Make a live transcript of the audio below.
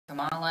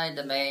Comment les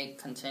débats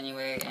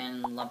continuent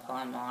en le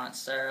Parlement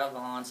sur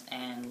l'avance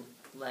et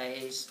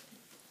les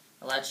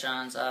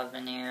élections à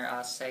venir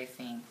à ses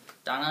fins.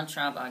 Donald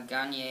Trump a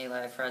gagné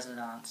la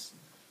présidence.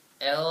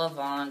 Il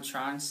avance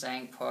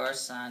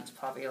 35%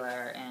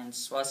 populaire et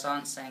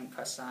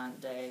 65%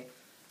 des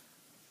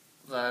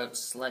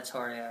votes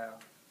électoraux.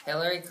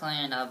 Hillary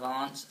Clinton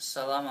avance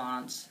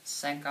seulement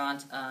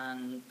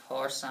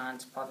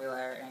 51%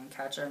 populaire et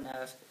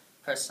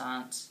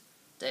 89%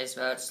 des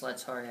votes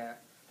électoraux.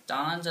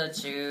 Dans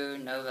de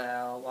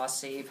nouvelles,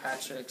 voici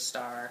Patrick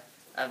Starr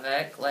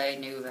avec les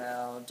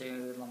nouvelles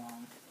du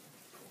monde.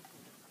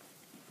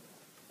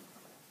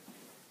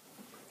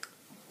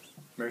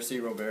 Merci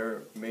Robert,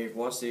 mais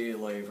voici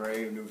les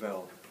vraies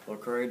nouvelles. La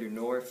Corée du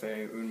Nord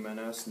fait une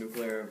menace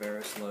nucléaire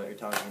vers les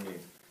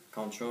États-Unis.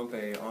 Quand Trump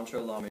est entré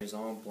à la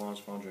Maison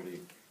Blanche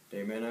vendredi,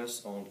 des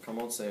menaces ont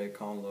commencé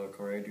quand la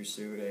Corée du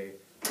Sud et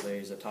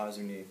les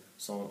États-Unis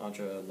sont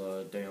entrés à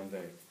la DMV.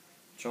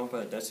 Trump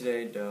a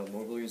décidé de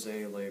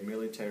mobiliser les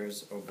militaires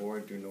au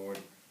bord du Nord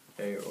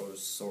et au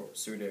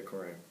sud de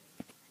Corée.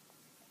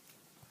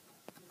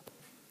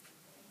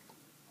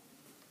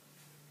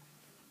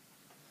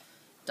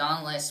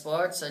 Dans les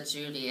sports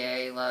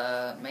étudiés,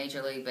 la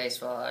Major League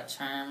Baseball a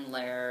terminé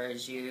leur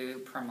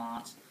jeu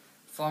permanent.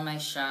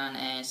 Formation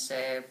et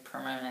c'est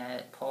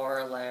permanent pour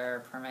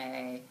leurs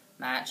premiers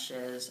matchs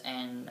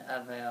en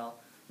avril.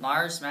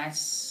 Mars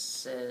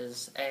Max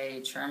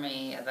est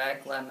terminé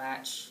avec le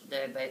match de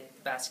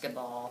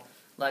basketball.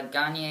 La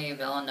gagné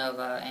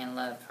Villanova en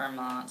la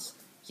permanente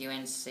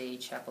UNC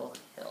Chapel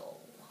Hill.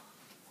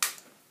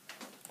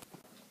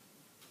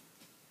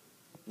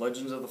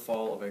 Legends of the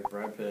Fall avec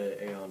Brad Pitt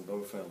est un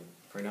beau film,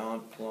 prenant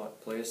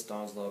place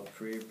dans la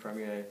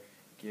Première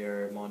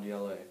Guerre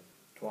mondiale.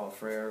 Trois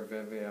frères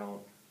vivaient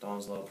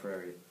dans la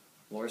prairie.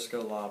 Lorsque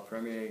la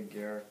Première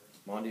Guerre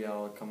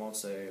mondiale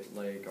commençait,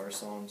 les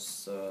garçons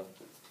se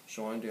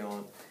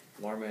joignent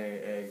l'armée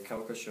et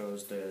quelque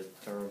chose de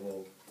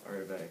terrible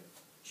arrivait.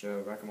 Je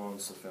recommande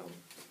ce film.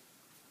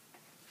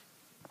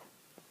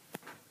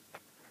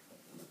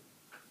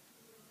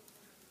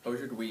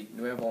 Aujourd'hui,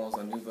 nous avons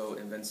une nouvelle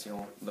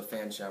invention, le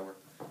fan shower.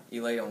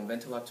 Il est un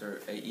ventilateur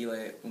et il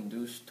est une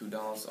douche tout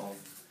dans un.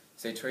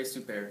 C'est très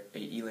super et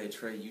il est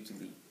très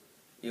utile.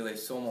 Il est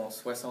seulement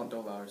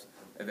 $60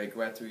 avec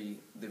gratuit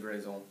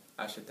livraison.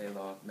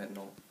 Achetez-la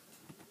maintenant.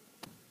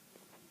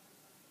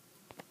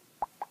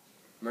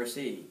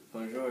 Merci.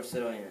 Bonjour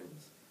citoyens.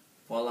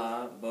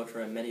 Voilà votre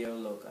météo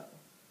local.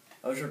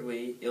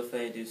 Aujourd'hui, il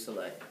fait du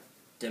soleil.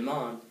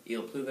 Demain,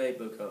 il pleuvait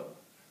beaucoup.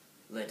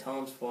 Le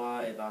temps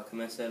froid va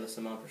commencer la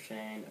semaine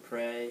prochaine.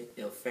 Après,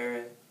 il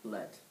fera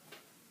l'été.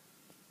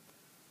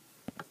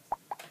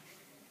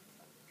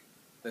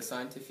 Les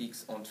scientifiques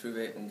ont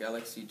trouvé une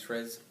galaxie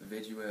très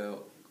visuelle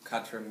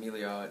 4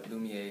 milliards de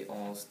lumières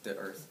de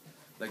Earth.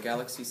 La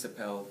galaxie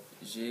s'appelle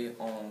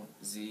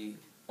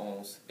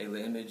G11Z11 et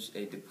l'image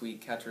est depuis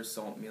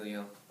 400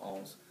 millions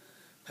ans.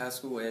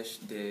 Pascal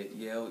Esch de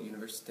Yale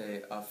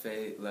University a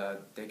fait la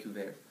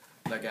découverte.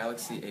 La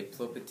galaxie est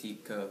plus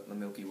petite que le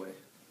Milky Way.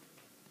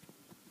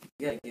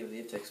 You gotta give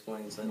it to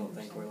explain so I don't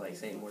think we're like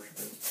Satan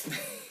worshipers.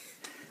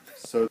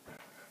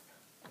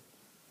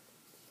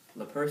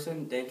 La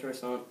personne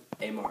d'intéressant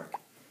est Marc.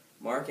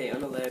 Marc est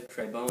un élève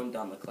très bon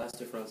dans la classe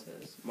de français.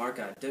 Marc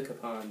a 2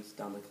 copains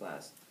dans la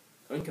classe.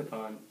 Un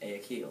copain est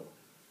Akil.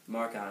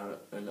 Marc a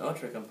un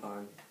autre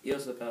copain. Il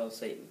s'appelle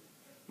Satan.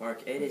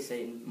 Marc aide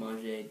Satan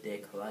manger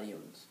des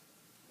colladions.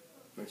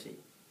 Merci.